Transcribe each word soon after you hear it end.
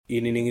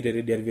inining'ire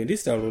Radio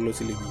Adventista ololo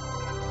siligi.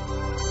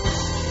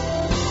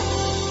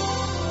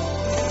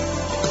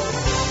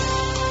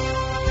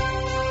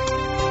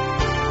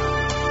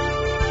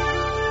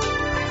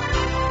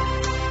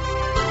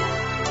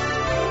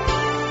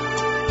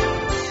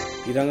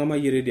 Irangama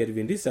Radio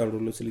Adventista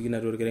ololo siligi na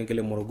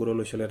torkerenkele Morogoro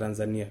lo shole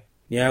Tanzania.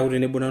 Niya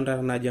urene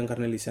bonanta na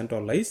jankarneli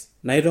Central Lais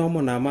na ito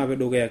amo na ma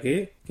bedogo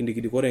yake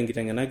kindikidi kore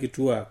Inkitegenat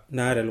kituak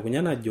na are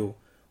lukunyana jo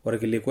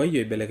orkilikuwa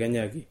iyo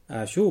ibelekenyaki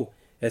ashu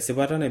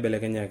Esipata na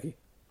ibelekenyaki.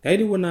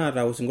 Kaidi wona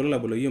ata usingolo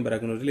labolo iyo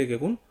mbarakinotile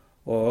kun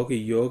o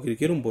kiyo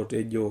kirkirumbot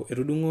ejo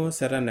etudungo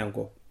setan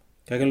enkop.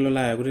 Kakenlo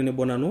la yakutene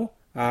bonano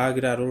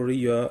agira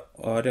rorei yo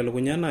ore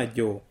lukunyana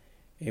jo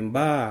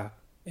imba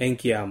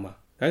enkiama.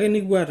 Kake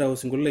nikbuata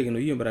usingolo lekino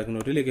iyo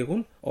mbarakinotile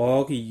kun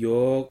o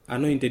kiyo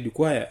anointed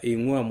choir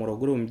ingua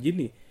Morogoro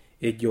mjini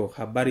ejo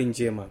habari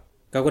njema.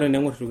 Kakore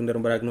nengo tukindero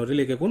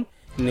mbarakinotile kun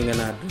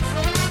Inkitegenat.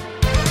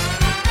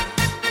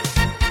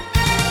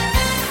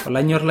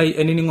 Olanyor lai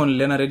eniningon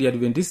lena Radio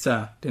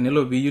Adventista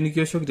tenelo biyu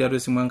nikiosho kitiatu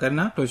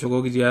simuankarina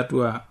toshoko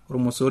kitiatua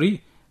ormosori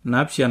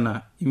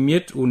napshana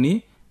imiet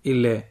uni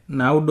ile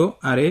naudo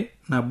are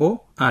nabo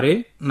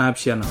are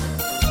napshana.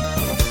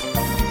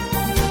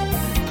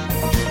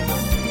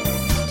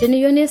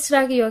 Teniyoni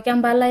sirakiyo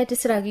kambala iti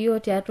sirakiyo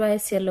tiatua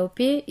SLOP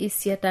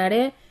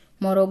isietare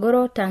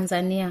Morogoro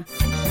Tanzania.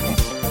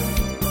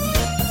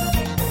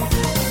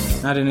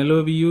 Na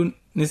tenelo biyu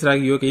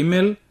nisirakiyo ke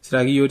email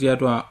sirakiyo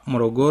tiatua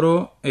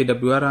Morogoro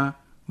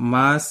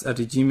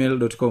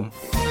awr@gmail.com.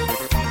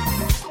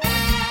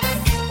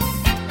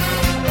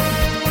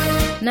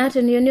 Na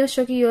teniyoni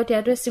oshokiyo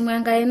tiatua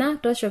simuankaina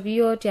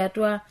toshokiyo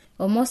tiatua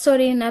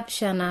omosori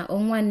napshana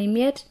ongwan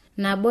imiet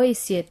nabo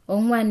isiet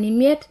ongwan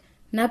imiet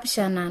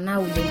napshana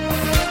naudo.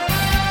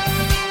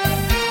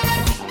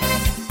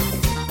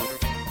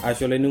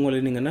 Ashole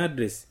ningole ningana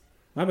address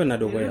mapena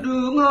dogoya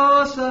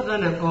tudungo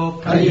satana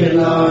ko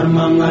kayelar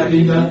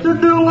mangarinda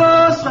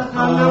tudungo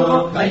satana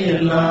ko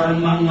kayelar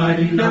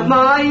mangarinda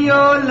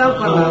mayo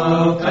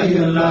lapana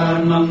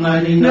kayelar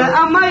mangarinda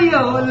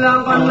amayo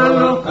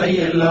lapana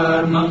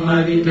kayelar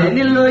mangarinda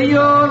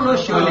niloyo lo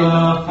sholi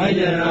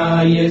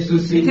ayara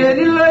yesusi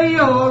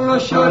niloyo lo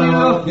sholi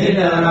lo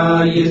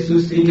ayara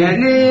yesusi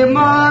ni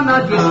mana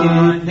twisi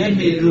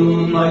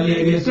nemiru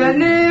malege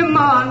ni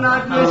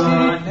mana twisi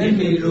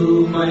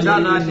nemiru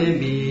majana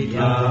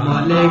sembiya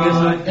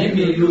Malegesa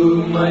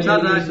emiru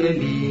majada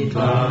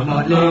semita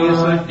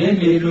Malegesa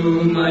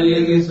emiru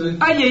malegesa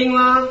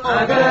ayingwa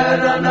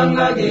agara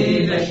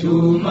nangage la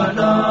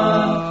shumana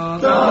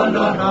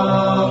tanana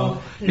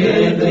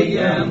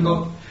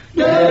nedeyembo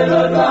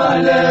delo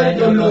dale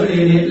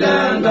dolori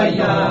langa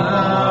ya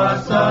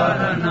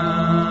sarana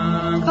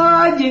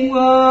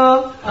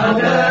ayingwa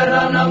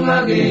agara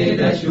nangage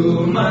la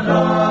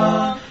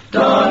shumana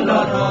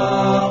tanana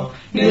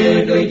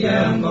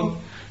nedeyembo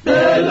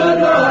Dela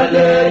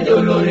dale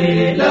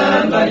dolore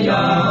langa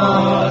ya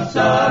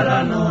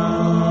sarana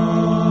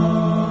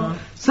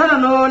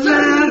Sarano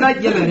lenga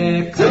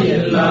jelere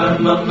kayelar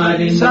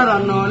mamari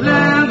Sarano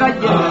lenga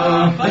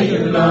jelere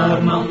kayelar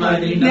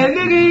mamari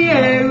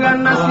Nemigiye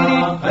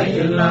wanasiri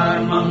kayelar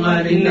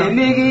mamari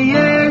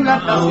Nemigiye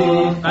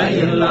wanasiri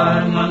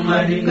kayelar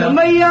mamari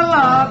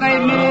Gamayala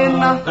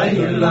kaimena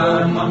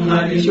kayelar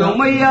mamari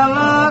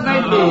Shomayala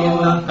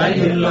kaimena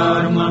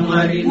kayelar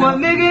mamari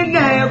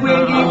Wamigine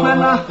wengi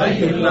mana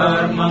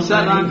kayelar mamari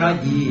Saranga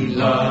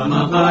jila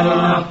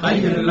magarina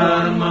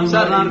kayelar mamari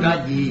Saranga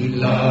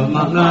jila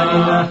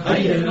magarina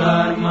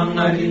kayelar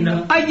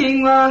mangarinda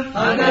ayingwa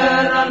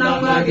agara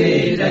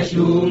namage da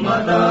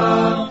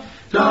shumada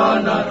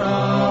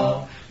tanara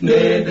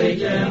nede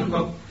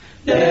jembo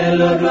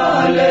delo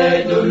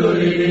dale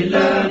dolori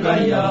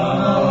lagaya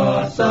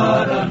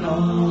sarana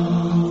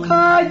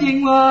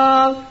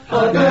ayingwa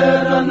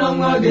agara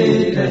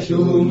namage da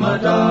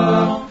shumada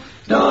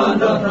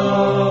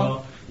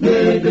tanara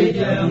nede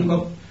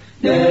jembo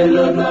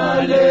delo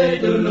dale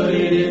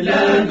dolori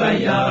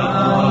lagaya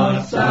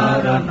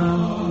sarana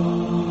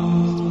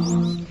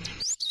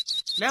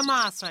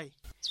lema asai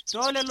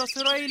dole lo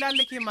sero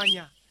ilalle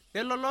kimanya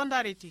lelo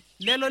londariti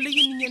lelo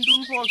ligi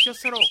nyendun po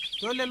sero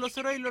dole lo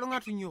sero ilo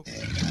ngatunyo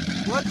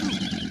watu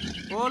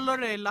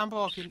olore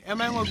lampo kin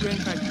emango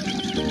gwenkai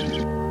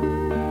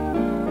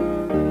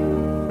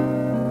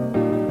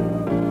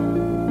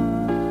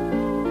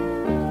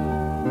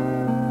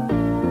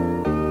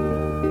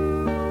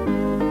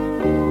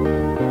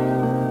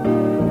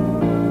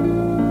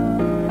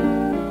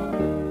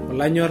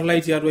Lanyor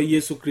laiti adwa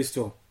Yesu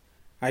Kristo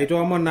aito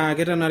amona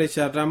ketanare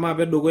chata ma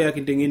bedogo ya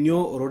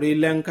kintengenyo rorei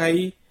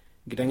lenkai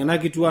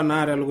Inkitegenat kituak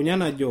na are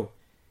lukunyana jo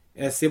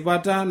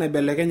Esipata na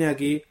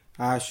ibelekenyaki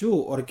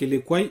ashu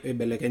orkilikwai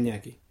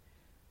ibelekenyaki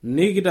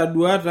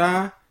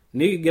nikitaduata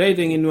nikigira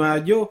aitengenwa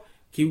ajo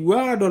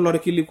kiwado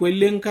lorkilikwai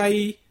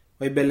lenkai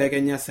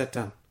ibelekenya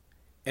setan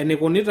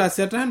enikunita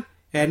setan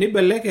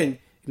enibelekeny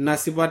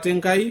nasipata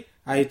Nkai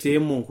aitie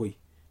Mungui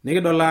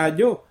nikidola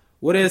ajo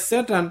ore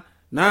setan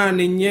na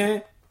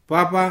ninye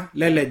papa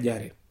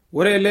lelejare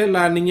ore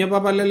lela ninye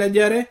papa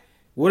lelejare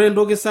ore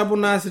ndoki sapu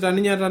naasita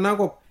ninye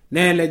tanakop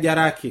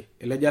elejaraki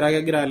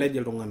egira alej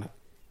iltung'anak.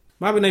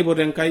 Maape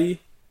naipote Enkai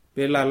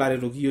peelo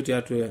alaretoki iyiok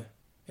tiatua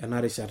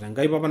ena rishata.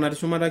 Enkai papa natii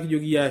shumata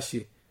kijoki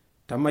ashe,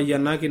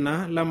 tamayianaki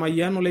naa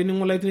lamayian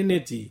olainining'o lai tene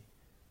netii,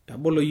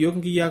 tabolo iyiok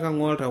nkiyiak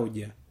ang'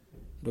 oltauja,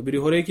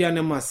 ntobirihoreki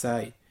ane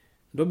Masai,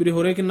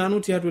 ntobirihoreki nanu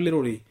tiatua ele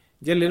rorei,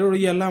 ele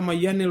rorei ala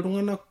amayian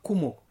iltung'anak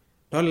kumok,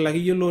 tolelaki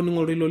iyiok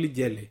looning'o ilo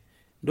lijele,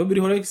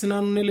 ntobirihoreki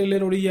sinanu nele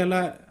rorei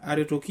ala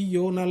aretoki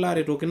iyiok nalo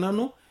aretoki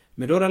nanu,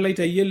 metora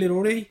laitayi ele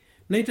rorei,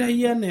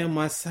 naitayi ane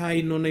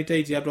Masai no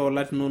naitayi tiatua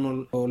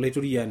olatinono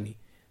olaitoriani,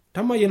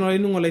 tamayian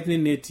olainining'o lai tene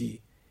netii,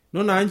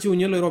 nona anchi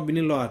unye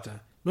loirobini loota,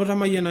 no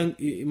tamayiana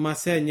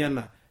masaa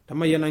enyana,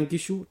 tamayiana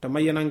nkishu,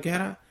 tamayiana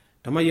nkera,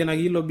 tamayiana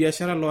kilo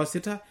biashara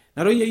loasita,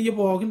 naroi yeye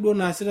pookin duo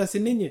naasita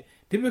sininye,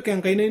 tipika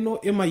enkaina ino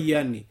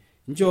emayiani,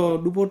 nchoo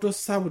dupoto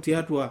sapuk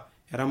tiatua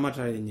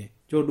eramatare enye,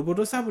 nchoo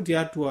dupoto sapuk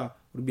tiatua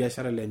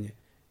biashara lenye,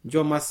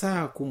 nchoo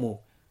masaa kumok,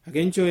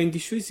 ake nchoo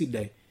enkishui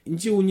sidai,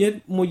 nchiunye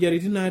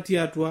moyiaritin natii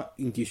atua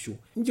nkishu,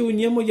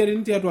 nchiunye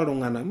moyiaritin tiatua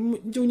iltung'anak,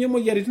 nchiunye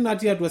moyiaritin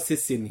natii atua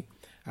seseni,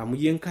 amu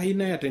yie Enkai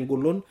nayata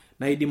engolon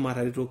naidim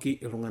ataretoki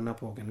iltung'anak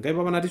pookin. Enkai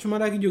papa natii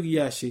shumata kijoki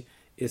ashe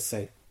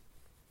esai.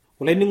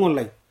 Olainining'o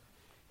lai,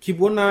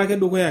 kipuo naake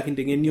dukuya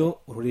kinteng'enio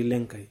ororei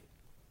l'Enkai.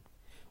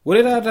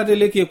 Ore taata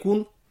tele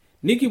kekun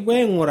nikipuo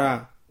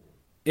aing'uraa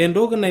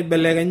entoki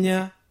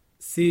naibelekenya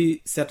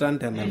si setan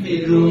tena.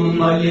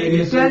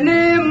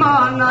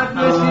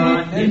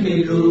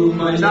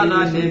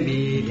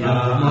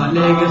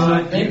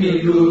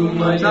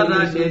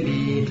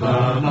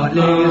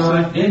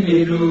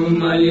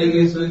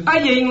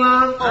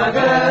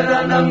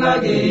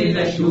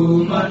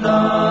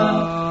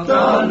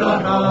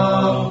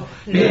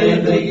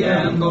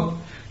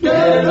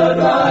 Delo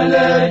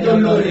dale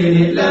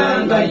dolore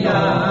langa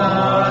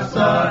ya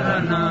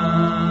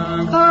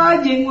sarana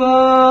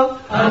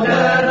kajingwa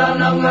agara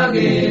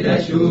namage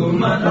da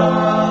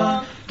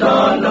shumara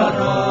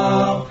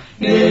tandara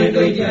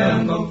nedo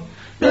yango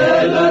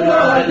delo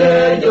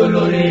dale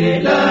dolore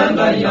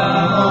langa ya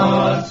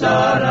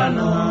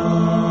sarana.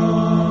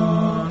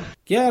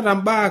 Kiata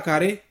mbaa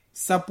kare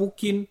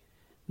sapukin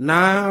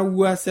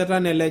naawua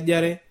setan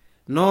elejare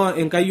no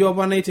Enkai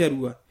apa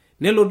naiterua,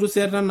 nelotu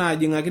setan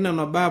ajing'aki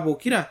nena baa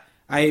pokira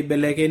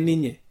aibelekeny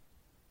ninye.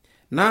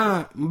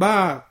 Naa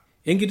mbaa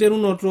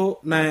enkiterunoto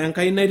na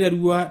Enkai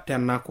naiterua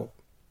tenakop.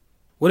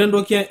 Ore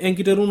entoki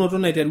enkiterunoto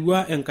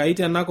naiterua Enkai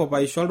tenakop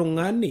aisho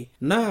oltung'ani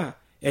naa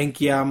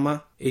enkiama.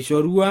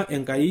 Eishorua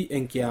Enkai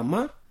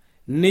enkiama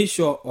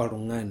neisho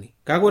oltung'ani.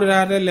 Kake ore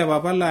taata ele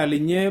papa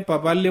laalinye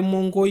papa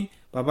lemonkoi,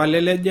 papa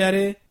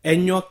lelejare,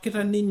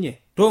 enyokita ninye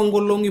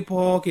toonkolong'i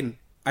pookin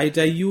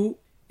aitayu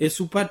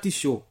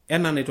esupatisho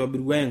ena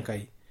naitobirua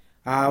Enkai.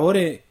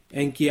 Ore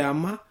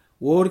enkiama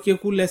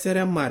orkeku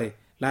leseremare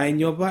la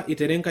inyopa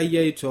itere Enkai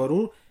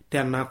aitoru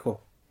tenakop.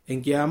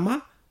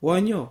 Enkiama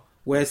wonyo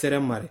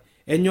weseremare.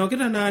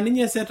 Enyokita naa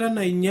ninye setan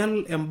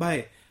ainyal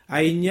embaye,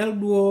 ainyal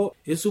duo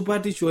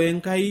esupatisho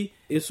Enkai,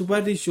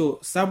 esupatisho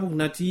sapuk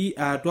natii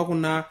atua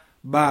kuna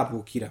baa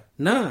pokira.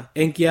 Na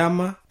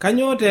enkiama,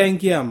 kanyoo te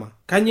enkiama?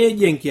 Kanyoo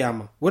eji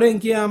enkiama? Ore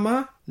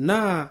enkiama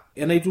naa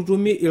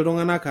enaitutumi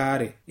iltung'anak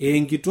aare,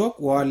 enkitok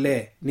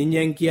wolee,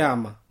 ninye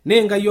enkiama. Ne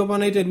Enkai apa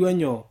naiterua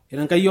nyoo?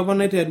 Enkai apa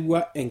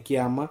naiterua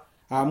enkiama,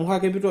 amu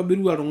kake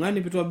pitobiru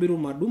oltung'ani, pitobiru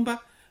madumba,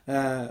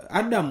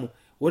 Adamu,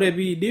 ore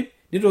piidip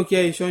nitoki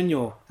aisho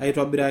nyoo?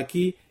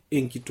 Aitobiraki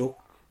enkitok.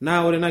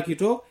 Na ore ena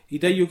kitok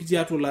itayioki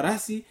tiatua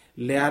larasi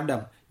le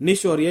Adamu,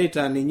 nishori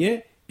aitaa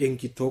ninye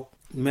enkitok.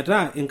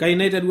 Metaa Enkai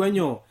naiterua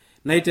nyoo?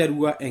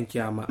 Naiterua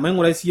enkiama.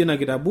 Maing'urai siye na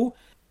kitabu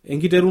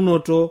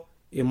enkiterunoto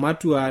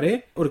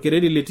ematuare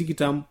orkereri le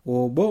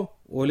 21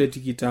 ole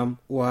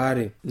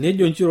 22.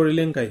 Nejo nchirori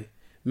l'Enkai,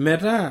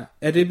 metaa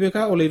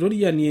etipika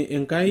olaitoriani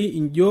Enkai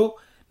injo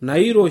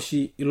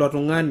nairoshi ilo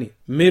tung'ani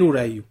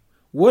merurayu.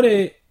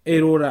 Ore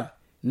erura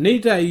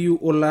neitayu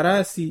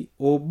olarasi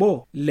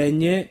obo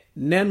lenye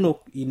nenuk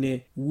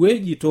ine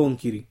wueji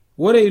toonkiri.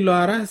 Ore ilo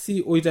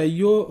arasi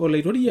oitayio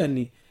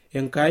olaitoriani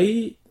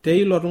Enkai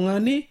teilo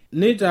tung'ani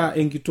neita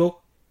enkitok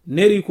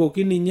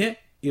nerikoki ninye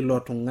ilo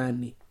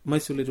tung'ani.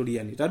 Maisi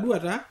olaitoriani. Tadua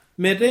taa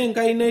metaa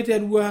Enkai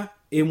naiterua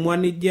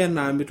emwanije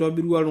na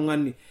mitobirua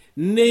oltung'ani,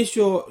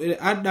 neisho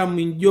Adamu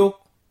injok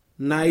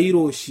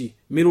nairoshi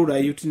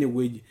mirurayu tine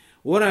wueji.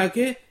 Ore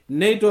ake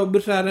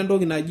neitobir taata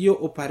entoki naji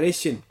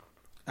operation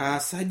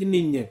aasaj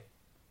ninye,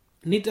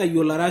 nitayu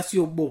olarasi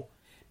obo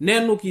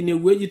nenuk ine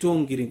wueji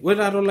toonkiri. Ore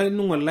taata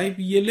olainining'o lai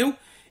piyieleu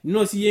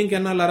ninosie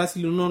enkena larasi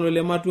linono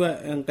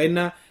lematua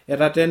enkaina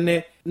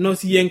etatene,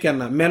 ninosie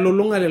enkena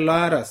melulung'a lelo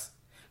aras,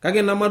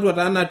 kake namatua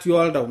taa natii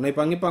oltau,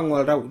 naipang'ipang'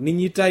 oltau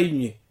ninye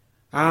itayunye.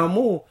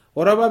 Amu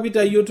ore apa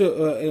pitayio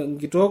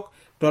enkitok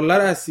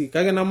tolarasi,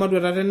 kake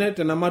namatua tatene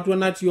tenamatua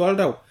natii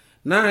oltau,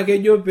 naa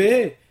kejo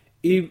pee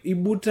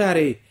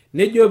ibutare,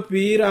 nejo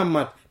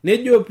piiramat,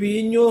 nejo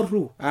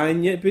piinyorru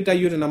anye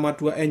pitayio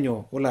tenamatua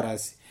enyo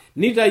olarasi.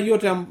 Nitayio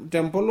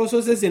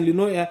tempoloso sesen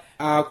lino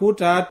aaku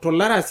taa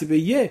tolarasi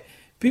peyie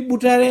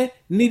pibutare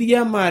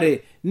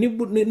niriamare,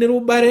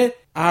 nirubare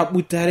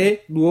abutare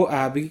duo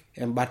apik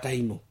embata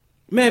ino.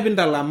 me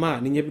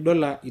pindalama ninye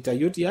pidola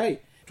itayoti ai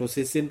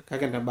tosesen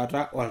kake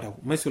tabata oltau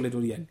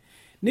maisolatoriani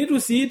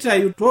nitu sii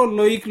itayu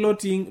toloik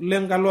lotii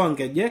lenkalo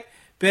nkejek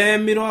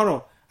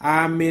pemiroro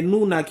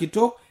amenu na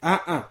kitok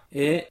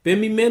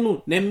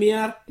pemimenu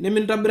nemiar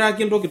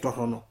nemintobiraki entoki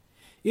torrono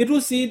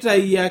itu sii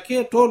itayu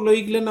ake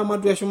toloik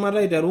lenamatu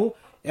eshumata iteru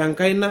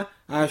enkaina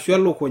ashu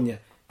elukunya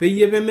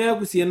peyie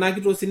pemeaku sii ena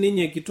kitok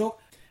sininye kitok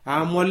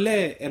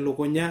amole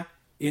elukunya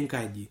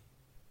enkaji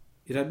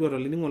itadua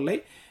toleningo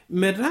lai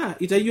metaa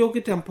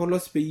itayoki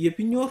tempolos peyie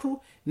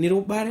pinyoru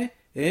nirubare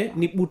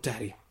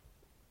nibutare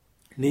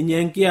ninye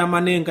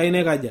enkiama nenkaina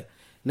ekaja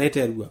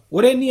naiterua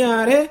ore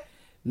niare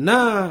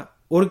na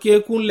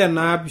orkekun le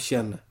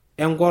naapishana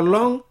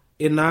enkolong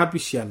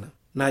enaapishana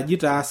naji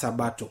taa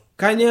sabato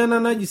kanyana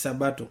naji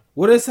sabato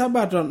ore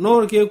sabato no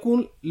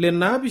orkekun le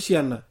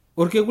naapishana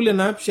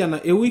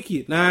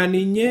ewiki na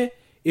ninye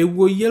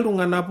ewoyie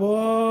iltung'anak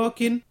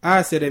pookin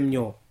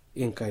aseremnyo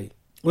Enkai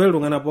ore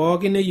iltung'anak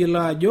pookin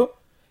neyiolo ajo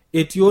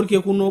etii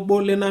orkekun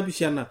obo le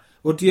naapishana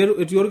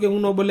etii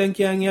orkekun obo le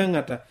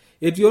nkiang'ata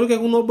etii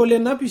orkekun obo le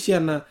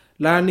naapishana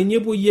la ninye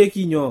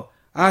epuoyieki nyoo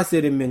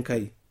aserem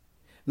Enkai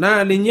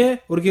na ninye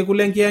orkekun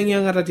le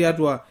nkiang'ata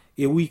tiatua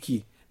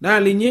ewiki na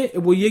ninye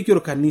epuoyieki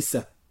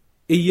orkanisa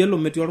eyiolo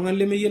metii oltung'ani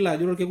lemeyiolo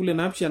ajo orkekun le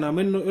naapishana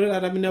amu ore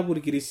ata binapu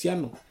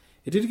irkristiano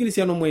etii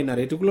irkristiano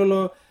moinare etii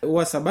kulo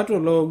wa sabato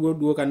lo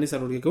duo kanisa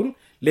torkekun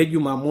le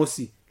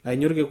Jumamosi la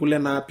orkekun le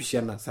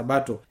naapishana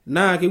sabato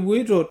na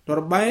kepuoito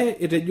torbae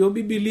etejo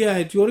Biblia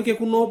etii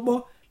orkekun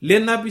obo le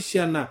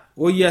naapishana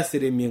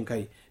oyaseremi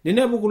Enkai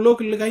ninepu kulo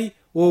kulikai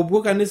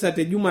opuo kanisa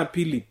te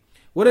Jumapili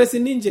ore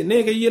sininche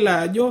nekeyiolo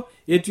ajo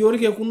etii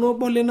orkekun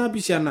obo le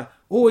naapishana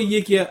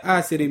oyieki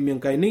aseremi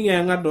Enkai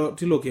ning'ang'ado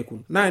tilo kekun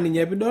na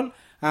ninye pidol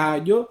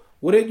ajo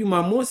ore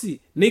Jumamosi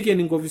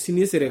nikeni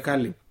nkofisini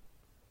serikali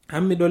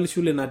amidol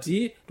shule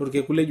natii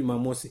torkekun le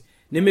Jumamosi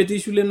nemetii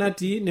shule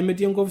natii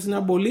nemetii enkofisi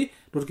naboli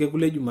torkekun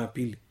le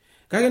Jumapili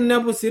kake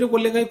ninepu siri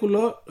kulikai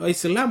kulo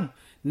Waislamu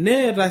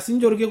neeta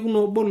sinje orkekun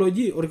obo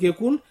loji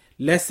orkekun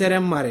le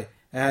seremare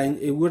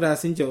ewuota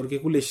sinje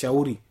orkekun le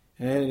shauri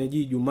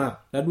neji Ijumaa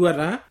tadua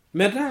taa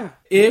metaa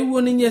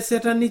eewuo ninye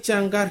setani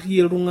changarrie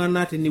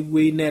iltung'anak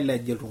tenewueji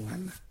neleje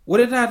iltung'anak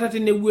ore taata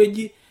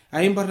tenewueji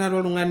aimpartata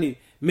oltung'ani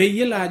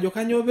meyiolo ajo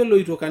kanyo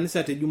peloito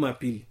kanisa te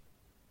Jumapili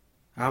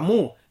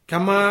amu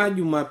kama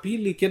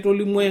Jumapili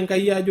ketolimu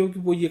Enkai ajo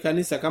kipoyie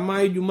kanisa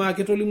kama Ijumaa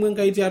ketolimu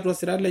Enkai tiatua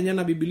sirat lenye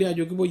na Biblia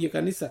ajo kipoyie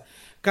kanisa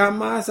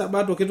kama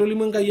Sabato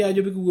ketolimu Enkai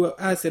ajo pikipuo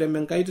aserem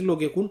Enkai tilo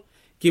kekun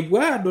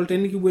kipuo adol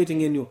tenikipuo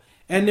aiteng'enio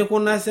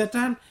enikuna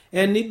setan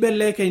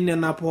enibelekeny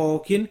nena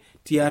pookin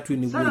tiatu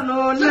ni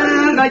sarano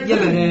lenga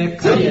jemere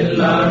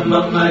kayla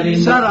mamari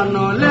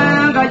sarano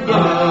lenga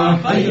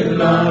jemere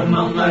kayla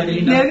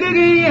mamari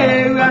nemigiye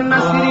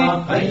wanasiri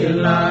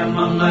kayla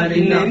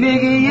mamari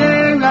nemigiye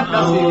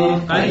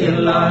wanasiri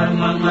kayla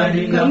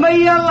mamari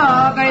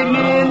kamayala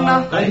kaymena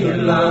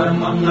kayla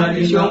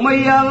mamari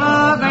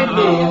shomayala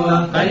kaymena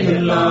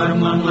kayla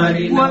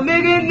mamari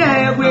wamigine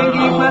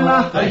wengi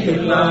bana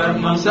kayla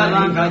mamari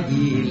saranga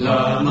jila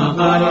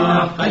mamari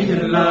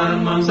kayla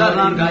mamari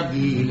saranga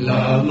jila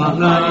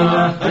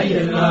Mangarina,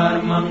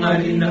 Kayla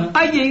Mangarina,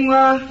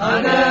 Ayingwa,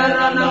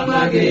 Adera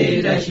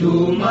Namagida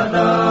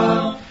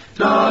Shumata,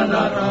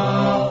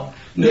 Tanara,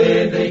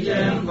 Nede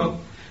Jambo,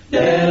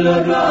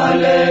 Dela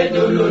Rale,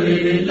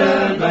 Duluri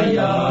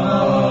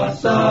Langaya,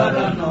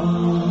 Sarana,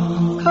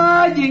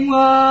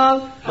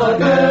 Ayingwa,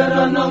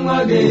 Adera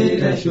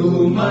Namagida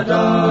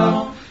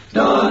Shumata,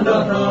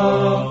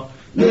 Tanara,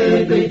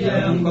 Nede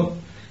Jambo,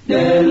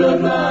 Dela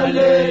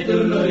Rale,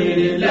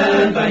 Duluri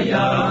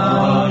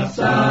Langaya,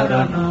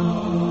 Sarana.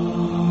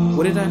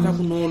 Ore tata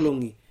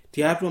kunolongi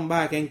tiatu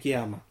mbaka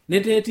enkiama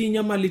neteti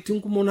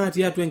nyamalitin kumona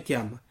tiatu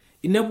enkiama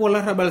inepo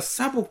larabal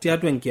sapuk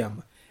tiatu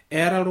enkiama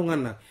era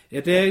lungana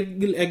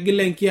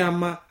egile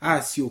enkiama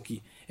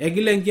asioki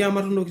egile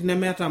enkiama tundoki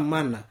nemeta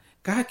mana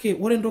kake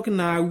ore ndoki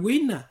na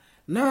wina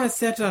na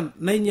setan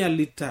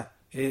nainyalita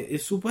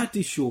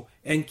esupatisho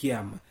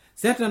enkiama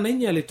setan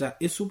nainyalita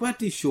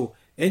esupatisho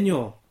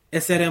enyo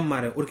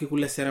eseremare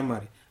orkekule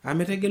seremare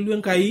ametegelu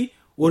Enkai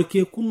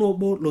orkekun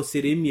obo lo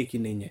seremie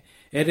kinenye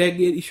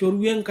etege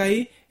ishoru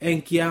Enkai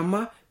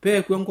enkiama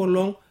peekwe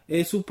enkolong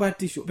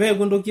esupatisho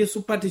peekwe ndoki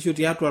esupatisho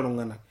tiatu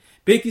alung'anak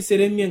peki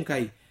seremie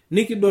Enkai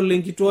nikidol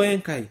enkitoo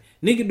Enkai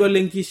nikidol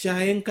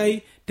enkisha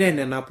Enkai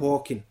tenena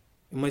pookin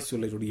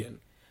maisolatorian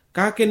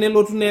kake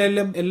nelotu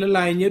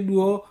nelela enye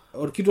duo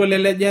orkito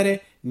lelejare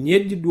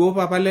nyedi duo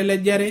papa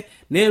lelejare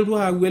neeltu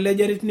awu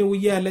elejare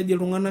tinewueji aleje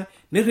iltung'anak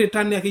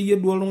nirritani akeyie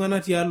duo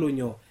iltung'anak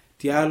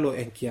tialo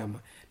enkiama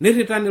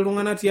nirritani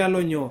iltung'anak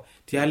tialo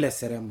tialo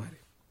eseremare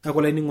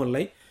akola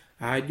ning'olai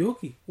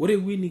ajoki ore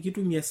wini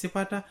kitumia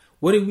esipata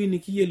ore wini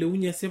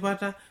kiyeleunye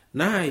esipata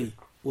nai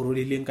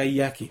ororele Enkai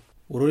yake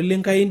ororele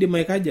Enkai indim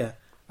aikaja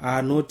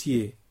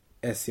anotie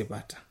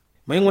esipata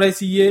maing'urai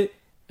siye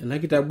ena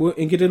kitabu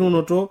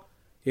enkiterunoto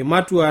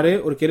ematuare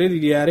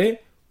orkereriare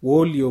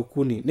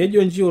woliokuni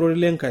nejo nji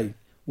ororele Enkai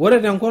ore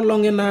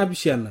tenkolong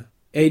enaapishana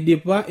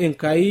eidipa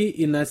Enkai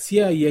ina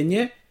siai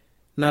yenye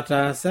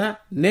nataasa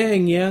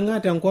neeng'iyang'a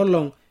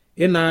tenkolong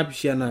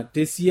enaapishana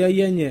tesiai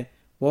enye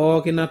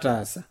pooki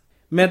nataasa.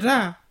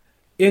 Metaa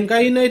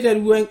Enkai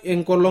naiterua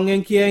enkolong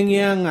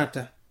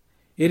enkiyeng'iyang'ata.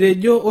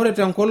 Etejo ore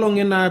tenkolong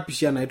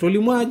enaapishana,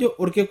 etolimu ajo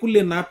orkekun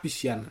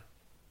lenaapishana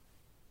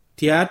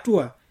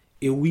tiatua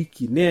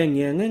ewiki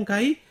neeng'iyang'a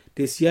Enkai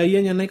tesiai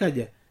enye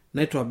naikaja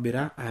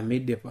naitobira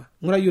amidipa.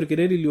 Ng'urai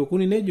orkereri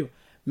liokuni nejo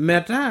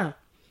metaa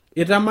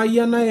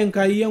itamayiana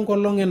Enkai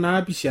enkolong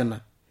enaapishana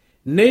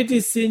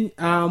neitisiny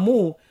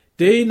amu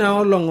teina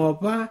olong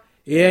apa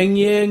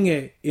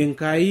eeng'iyeng'e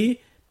Enkai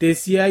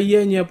tesiai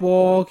enye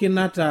pooki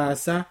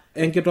nataasa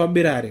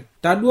enkitobirare.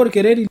 Taduo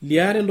orkereri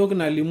liare entoki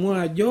nalimu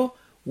ajo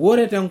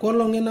ore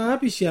tenkolong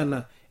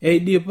enaapishana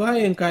eidipa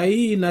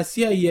Enkai ina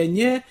siai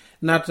enye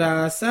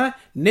nataasa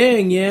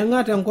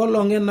neeng'iyeng'a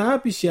tenkolong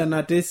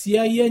enaapishana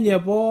tesiai enye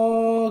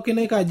pooki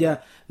naikaja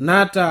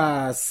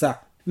nataasa.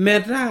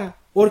 Metaa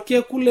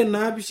orkekun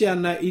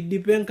lenaapishana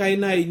idipa Enkai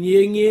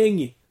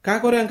naeng'iyeng'ie.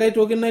 Kake ore enkai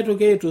toki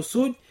naitoki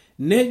aitusuj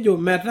nejo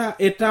metaa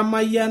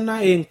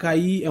itamayiana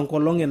Enkai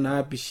enkolong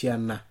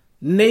enaapishana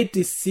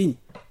neitisiny.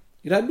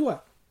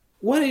 Itadua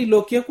ore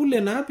ilo kekun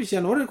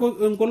lenaapishana, ore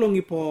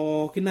enkolong'i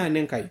pooki naa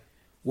Enkai.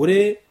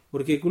 Ore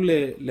orkekun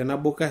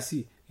lenabo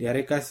kasi,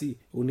 liare kasi,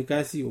 uni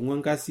kasi,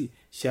 ong'uan kasi,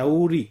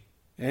 shauri,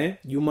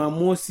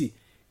 Jumamosi,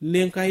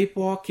 Enkai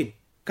pookin.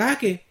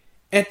 Kake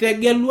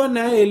etegelua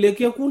naa ele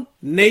kekun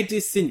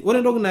neitisiny. Ore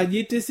entoki naji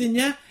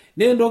itisinya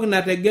naa entoki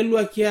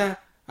nategeluaki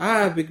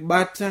aapik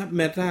bata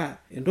metaa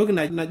entoki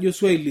najo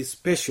Swahili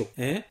special,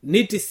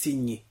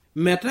 nitisinyi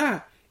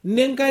metaa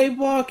Enkai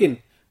pookin.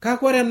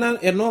 Kake ore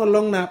ena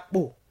olong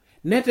nabo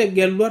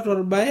netegelua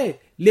torbae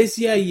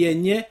lesiai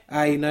enye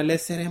aina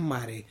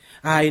leseremare,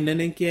 aina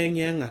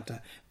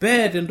nenkiyeng'iyang'ata,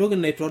 peeta entoki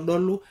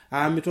naitodolu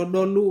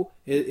mitodolu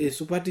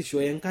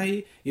esupatisho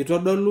Enkai,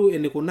 itodolu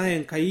enikuna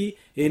Enkai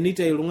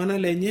enita iltung'anak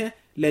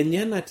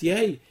lenye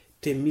tiai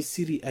te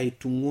Misiri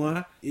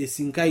aitung'ua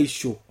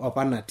esinkaisho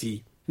apa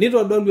natii.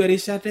 Nitodolu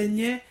erishata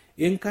enye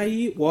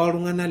Enkai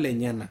woltung'anak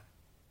lenyana.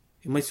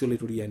 Emaisolo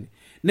ituriani.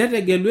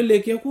 Netegelu ele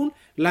kekun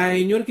laa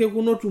ninye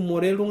orkekun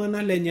otumore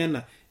iltung'anak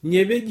lenyana.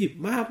 Nyepeji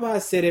maapa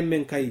aserem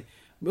Enkai.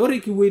 Ore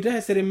kiwoita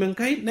aserem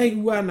Enkai naa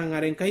kipuo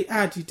aanang'are Enkai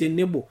atii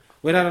tenebo.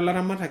 Ore taata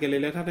laramatak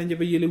elelek taata ninche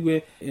peyie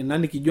elewu ena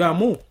nikijo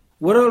amu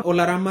ore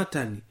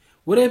olaramatani,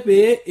 ore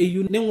pee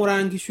eyieu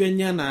ning'uraa nkishu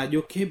enye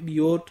ajo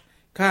kebiot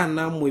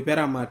kaanamoi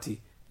peramati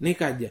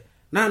nikaja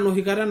naa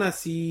noshi kata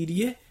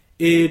nasiirie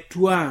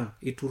etuang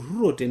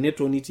itururo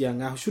tenetoni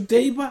tiang ashu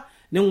teipa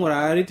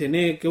ning'urari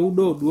tenee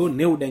keudoo duo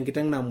neud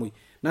enkiteng namoi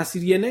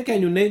nasirie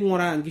nekenyu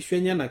neing'uraa nkishu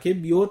enye na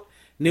kebiot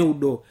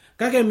neudoo.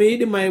 Kake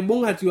meidim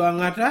aibung'a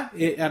tiwang'ata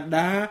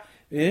edaa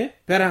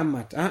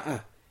peramat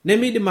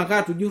nemeidim ake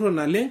atujurro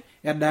naleng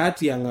edaa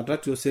tiang'ata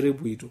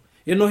tioserepuito.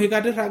 Enoshi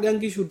kata irraga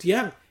nkishu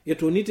tiang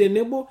etoni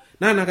tenebo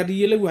naa nakata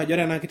iyiolou ajo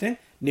ore ena kiteng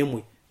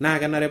nemoi naa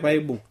kenare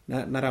paibung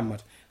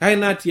naramat. Kake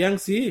naa tiang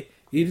sii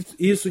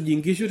isuj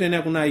nkishu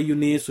teneeku naa iyieu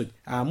niisuj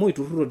amu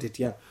itururo te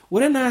tiang.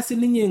 Ore naa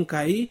sininye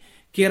Enkai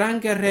kira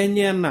nkera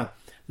enyena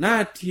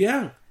naa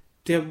tiang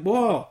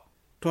teboo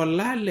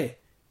tolale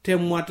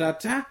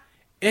temwatata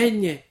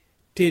enye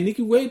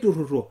tenikipuo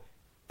aitururo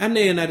enaa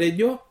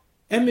enatejo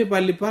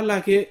emipalipal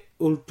ake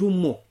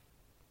oltumo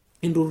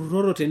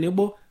intururoro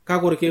tenebo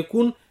kake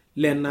orkekun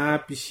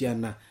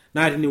lenaapishana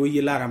naa tinewueji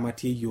ilo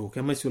aramatie yiok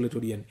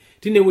emaisoloitoriani,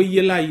 tinewueji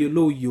ilo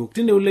ayiolou yiok,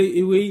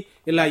 tinewueji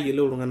ilo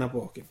ayiolou iltung'anak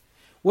pookin.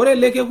 Ore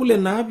ele kekun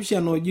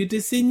lenaapishana oji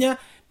tisinya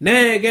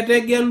naa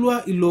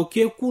ketegelua ilo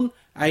kekun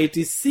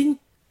aitisiny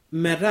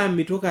metaa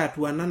mitoki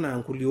atuana naa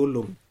nkulie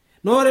olong'i.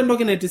 Na ore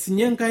entoki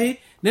naitisinye Enkai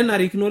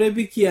nenarikinore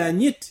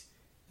pikianyit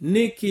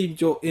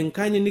nikincho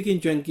enkanyit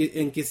nikincho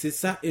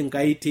enkisisa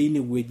Enkai teine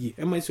wueji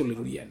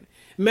emaisoloitoriani.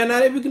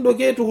 Menare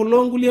pikintoki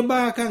aituhulo nkulie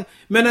baa kang,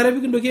 menare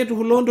pikintoki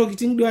aituhulo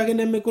ntokitin duo ake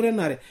nemekure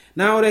nare.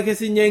 Na ore ake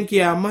sinye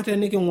enkiyama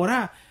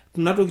teniking'uraa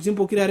kuna tokitin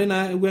pokirare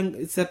na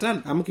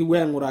setan amu kipuo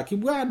aing'uraa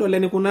kipuo adol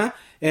enikuna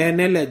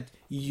nelej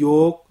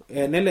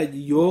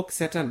yiok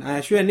setan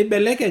ashu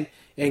enibelekeny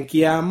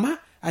enkiyama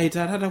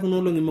aitatata kuna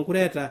olong'i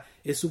mekure eeta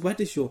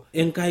esupatisho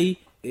Enkai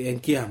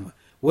enkiyama.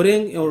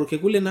 Ore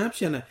orkekun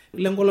lenaapishana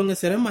lenkolong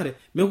eseremare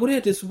mekure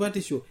eeta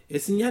esupatisho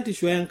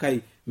esinyatisho Enkai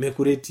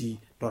mekure etii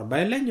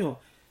torbae lenyo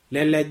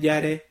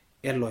lelejare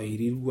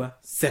eloirirua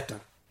setan.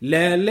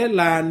 Lele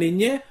laa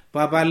ninye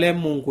papa le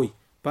Mongoi,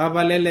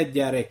 papa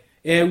lelejare.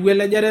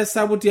 Elejare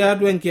sapuk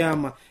tiatua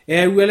enkiyama,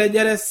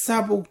 elejare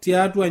sapuk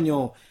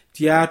tiatua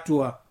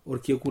tiatua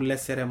orkekun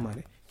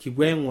leseremare.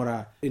 Kipuo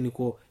aing'uraa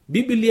eniko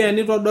Biblia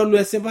nitodolu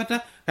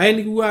esipata kake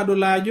nikipuo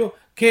adol ajo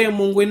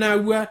Mongoi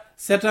naawua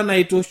setan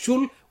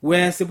aitushul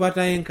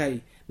weesipata Enkai.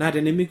 Naa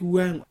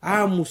tenemikipuo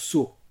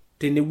aamuso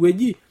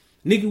tenewueji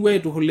nikipuo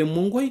aituhul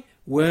Mongoi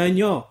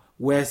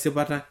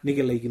weesipata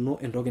nikilaikino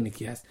entoki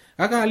nikias.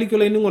 Kake aliki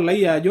olainining'o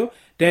lai ajo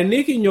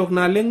tenikinyok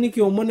naleng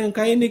nikiomon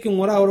Enkai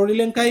niking'uraa orori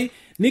lenkai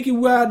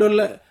nikipuo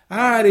adol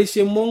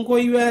aarishe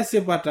Mongoi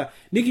weesipata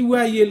nikipuo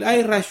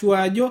airashu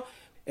ajo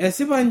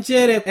esipa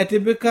nchere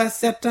etipika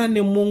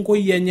Satani mungu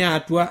yenye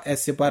atua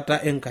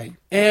esipata Enkai.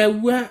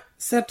 Ewa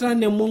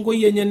Satani mungu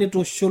yenye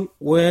nitushul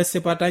we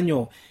esipata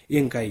nyo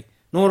Enkai.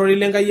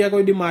 Nororei Enkai yako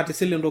idim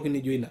atisile ntoki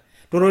nijo ina.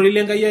 Tororei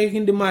Enkai yako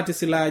idim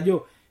atisila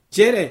ajo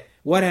nchere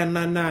ware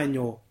ena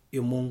nanyo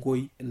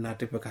emongoi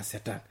natipika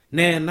Satani.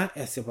 Nena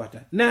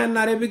esipata.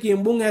 Nena repiki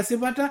imbunga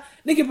esipata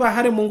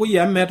nikipahare mongoi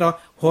ya meta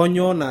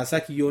honyo na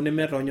asaki yo ne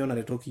meta honyo na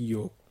retoki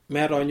yo.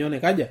 Meta honyo ne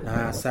kaja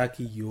na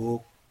asaki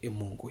yo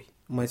emongoi.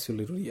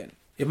 Maisuliro yani.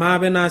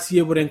 Emabe na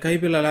asiye bure Enkai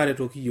pila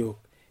retoki yo.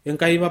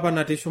 Enkai papa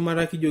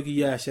nateshumara kijoki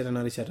ya ashera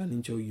na rishata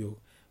nincho yo.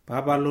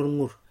 Papa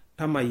lorngur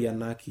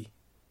tamayanaki.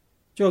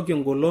 Choki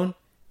ngolon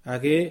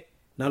ake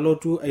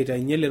nalotu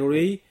aitanyele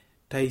rorei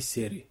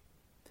taisere.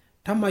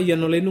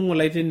 Tamayan olainingo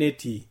laite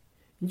neti.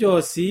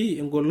 Njosi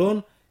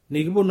engolon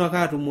nikibonu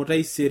akatumo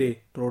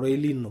taisere rorei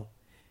lino.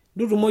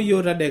 Ndutumo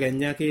yo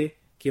tadekanyake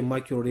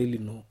kimaki rorei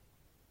lino.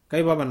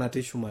 Kai papa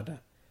nateshumata.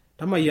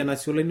 Tamayan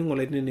asi olainingo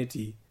laite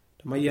neti.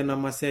 Tamayan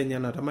masenya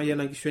na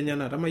tamayan kishwenya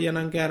na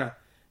tamayan ngera.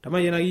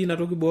 Tamayan ina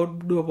toki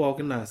bodo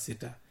pookin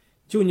naasita.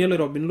 Chiunyele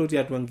robin loti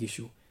atua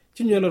ngishu.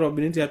 Chiunyele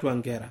robin ti atua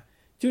ngera.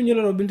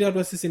 Chiunyele robin ti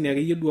atua sisini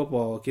ake yedua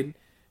pookin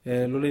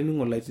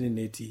lolainingo laite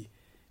neti.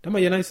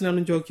 Tamayan sinanu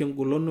njoki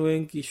engolon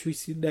wenkishu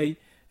sidai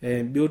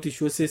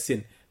biotisho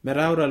sesen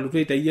meraura lutu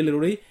itayele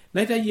rorei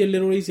na itayele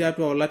rorei si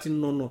atua olatin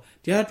nono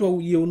ti atua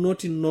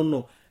yeunoti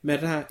nono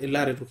meta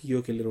ilare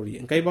tokiyo kele rorei.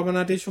 Enkai papa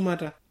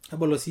nateshumata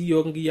abolo si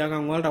yo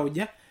ngiyaka ngwalta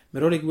uja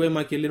merore kiwe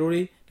makele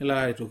rorei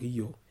nilare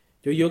tokiyo.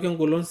 Jo yo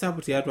engolon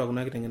sapu ti atua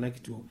kuna kitengena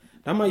kituo.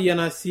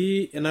 Tamayan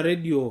si ena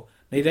radio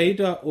na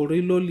itaita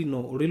orilo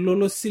lino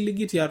orilolo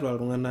siligi ti atua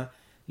rungana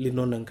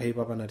lino na Enkai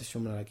papa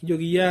nateshumata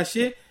kijoki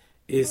yashe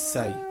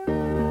esai.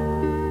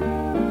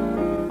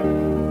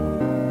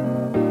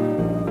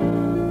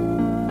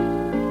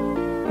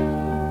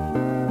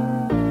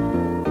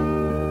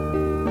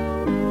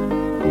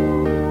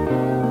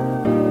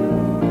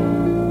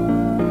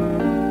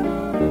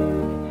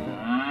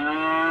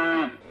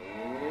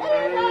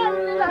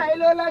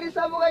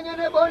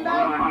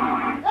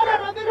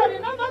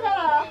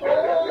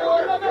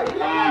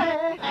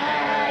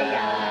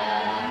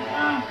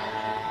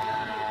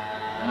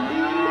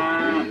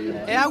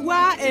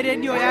 Ewa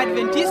radio ya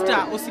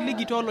Adventista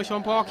osiligi tolo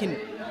shompookin.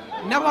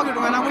 Napoki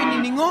tungana ko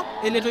iningo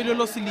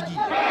eletoilo siligi.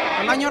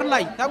 Olanyor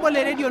lai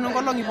tabole radio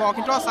nongolongi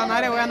pookin to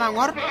sanare wena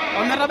ngor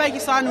ometabaiki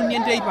sanu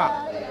nienteipa.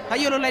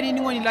 Tayiolo lai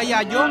niningoni lai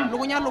ajo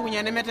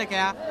lukunya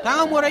nemetekea.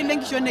 Tanga mora ile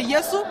nkishone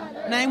Yesu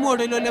na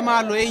imoto ile le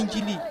malo e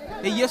injili.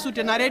 E Yesu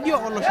tena radio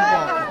olosho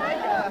pookin.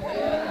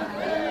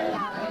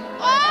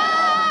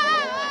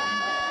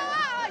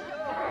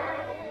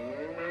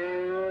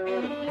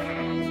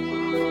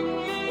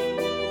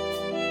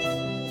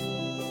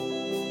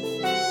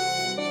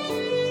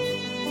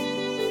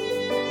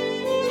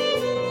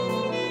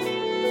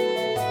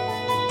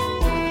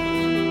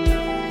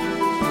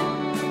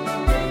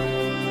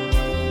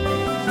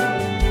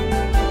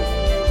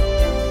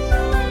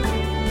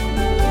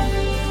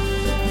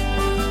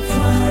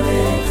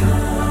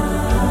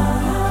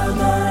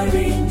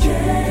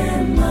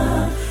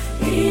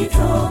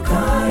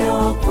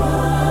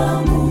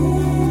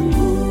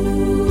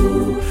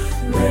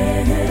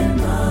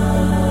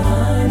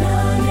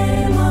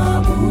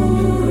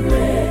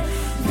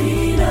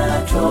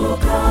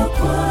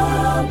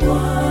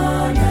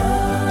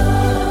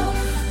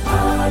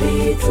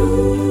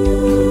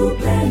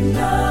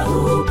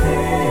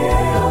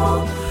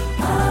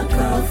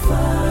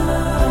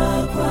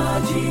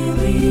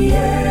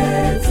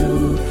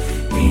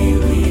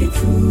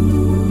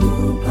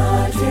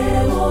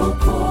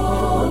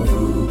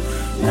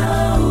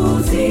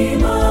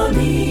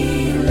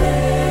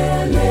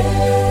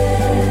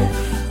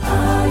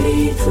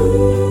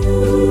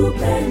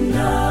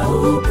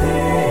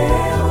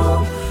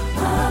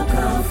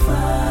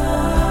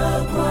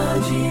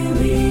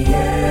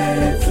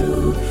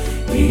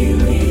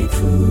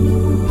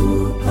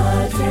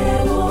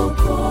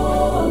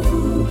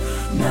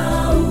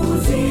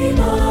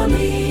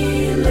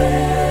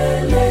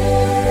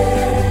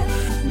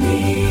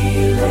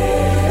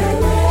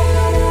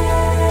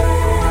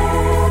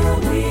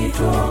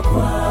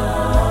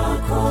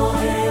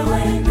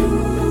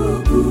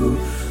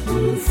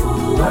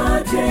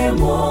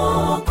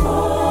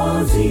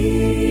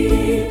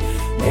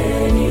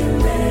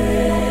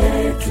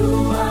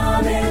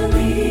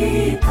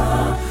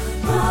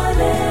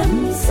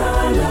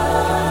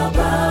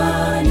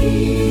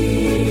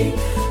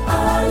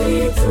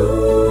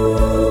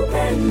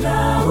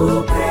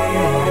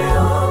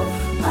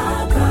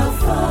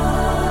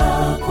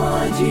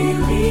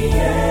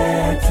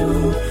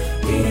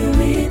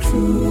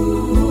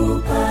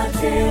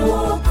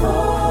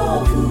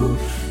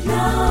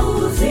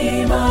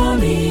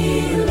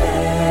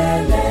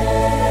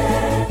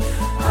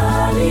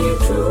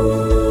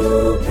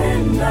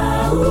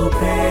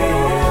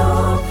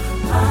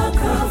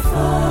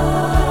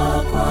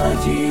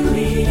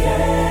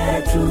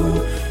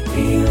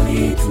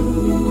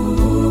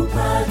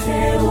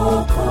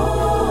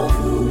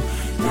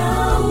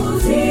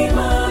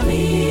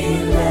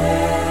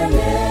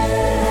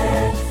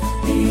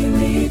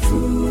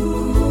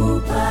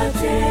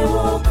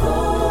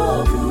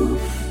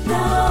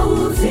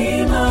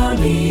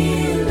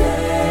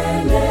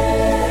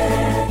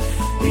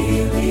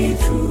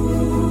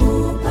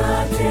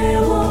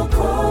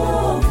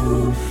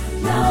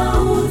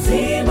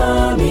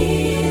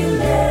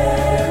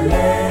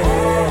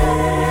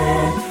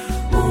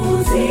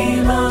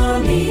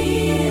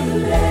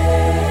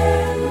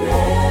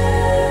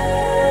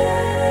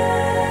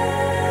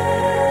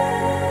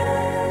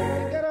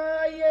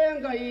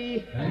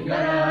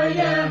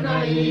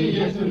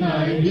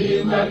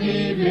 himagi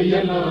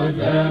beyelo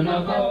dana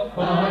ko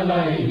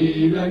palai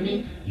higani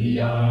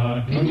ya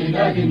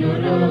tunidagi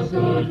noro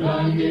so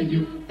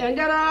tangeju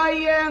engara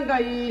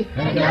yengai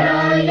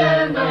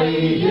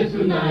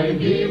yesu nai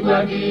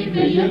himagi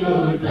beyelo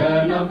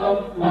dana ko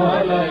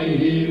palai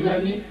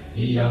higani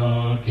ya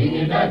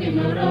tunidagi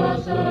noro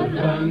so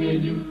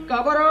tangeju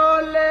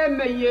kabarole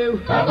meyew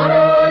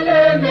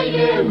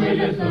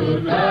wele so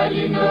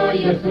talino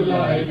yesu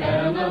lai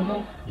dana mo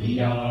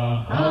ya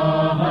ha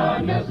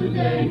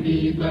nasudendi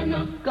bana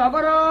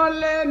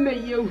kabarole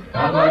meyew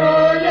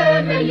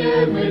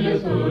wele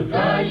so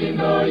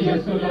talino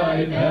yesu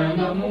lai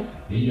dana mo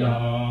ya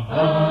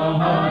ha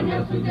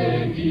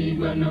nasudendi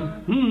bana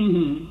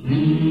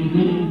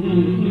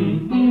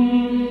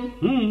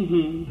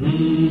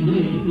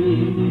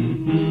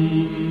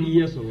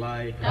yesu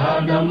lai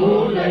adamu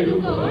lai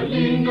ko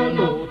lindo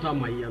no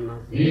tamayana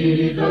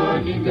irido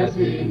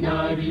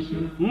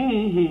ningasinadishu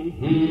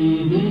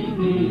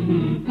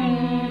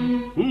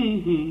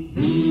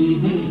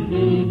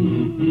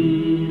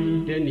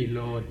Teni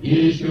Lord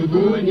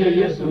Ishugunye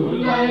Yesu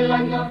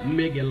lailanga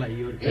Megela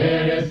yor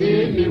Eresi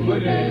mi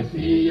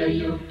muresi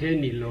yayo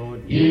Teni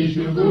Lord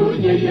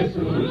Ishugunye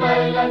Yesu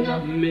lailanga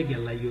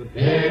Megela yor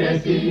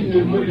Eresi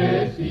mi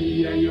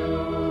muresi yayo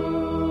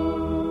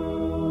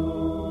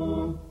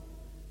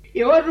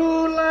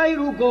Ewarulai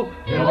rugo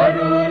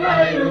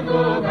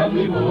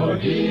kami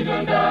bodi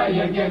danda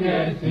yang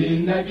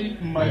sinadi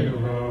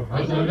mayro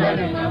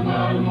hasodana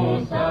namal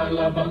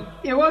musalaba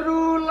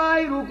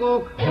Ewarulai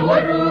rugo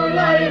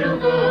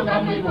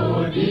kami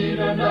bodi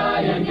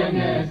danda yang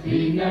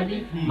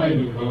sinadi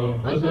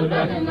mayro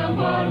hasodana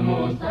namal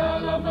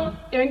musalaba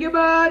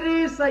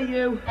Engibari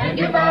sayew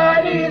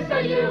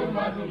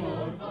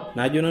madumor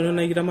najo nano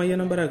na igirama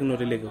yana barak no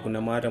releke kuna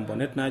mara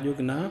bonet najo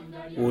kina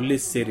ole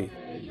sere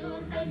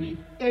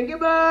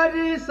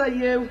Engibari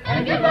sayew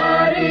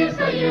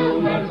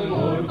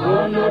madumor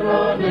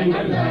konoro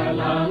nengala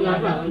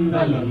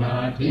ngala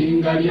na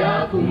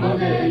tingalia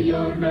kumage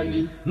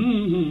yordani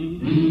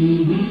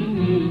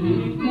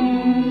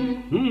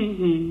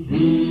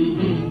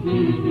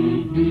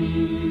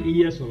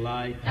Yesu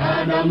lai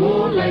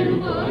Adamu lai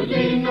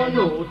rukolino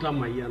no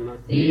tamayana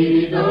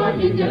Irido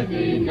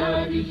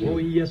ningasina dishu O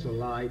Yesu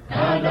lai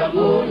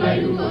Adamu lai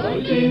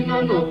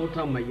rukolino no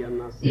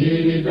tamayana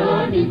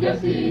Irido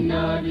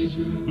ningasina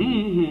dishu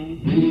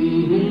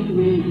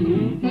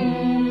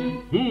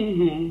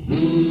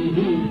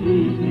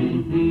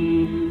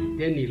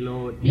Teni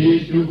Lord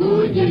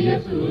Ishugunye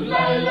Yesu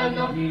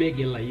lailanga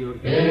Megela yor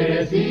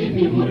Eresi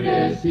mi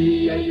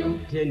muresi yayo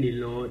Teni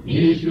Lord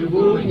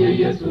Ishugunye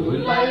Yesu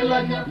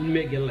lailanga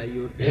Megela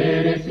yor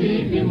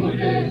Eresi mi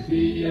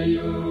muresi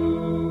yayo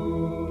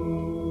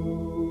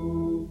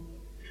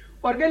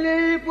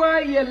Orgele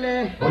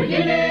boyele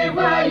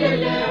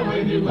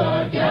Wedi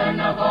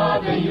wakana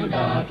kobe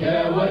yuda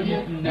kewaje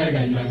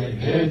Neganya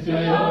kesyo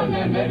yo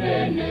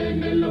nemere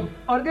nemelo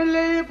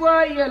Orgele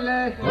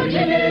boyele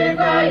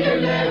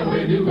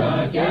Wedi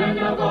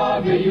wakana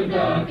kobe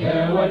yuda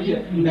kewaje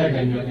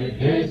Neganya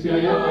kesyo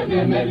yo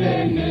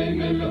nemere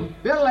nemelo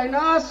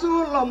Belaina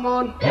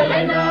Solomon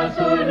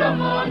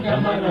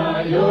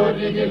Damara yo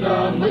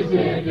digila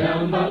mwise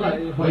jambala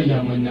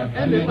Hoyamunya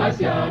eme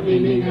basya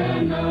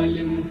miningana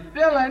limu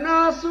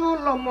Belaina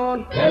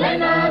Solomon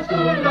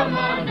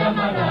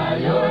Damara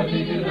yo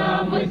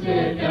digila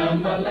mwise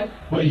jambala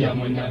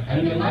Hoyamunya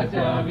eme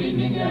basya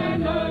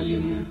miningana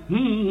limu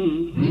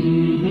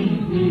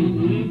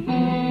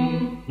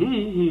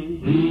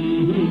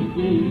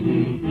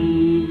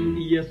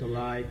Yesu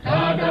lai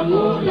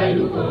Adamu lai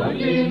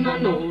rukolino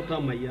no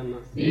tamayana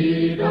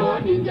Irido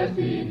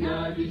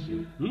ningasina dishu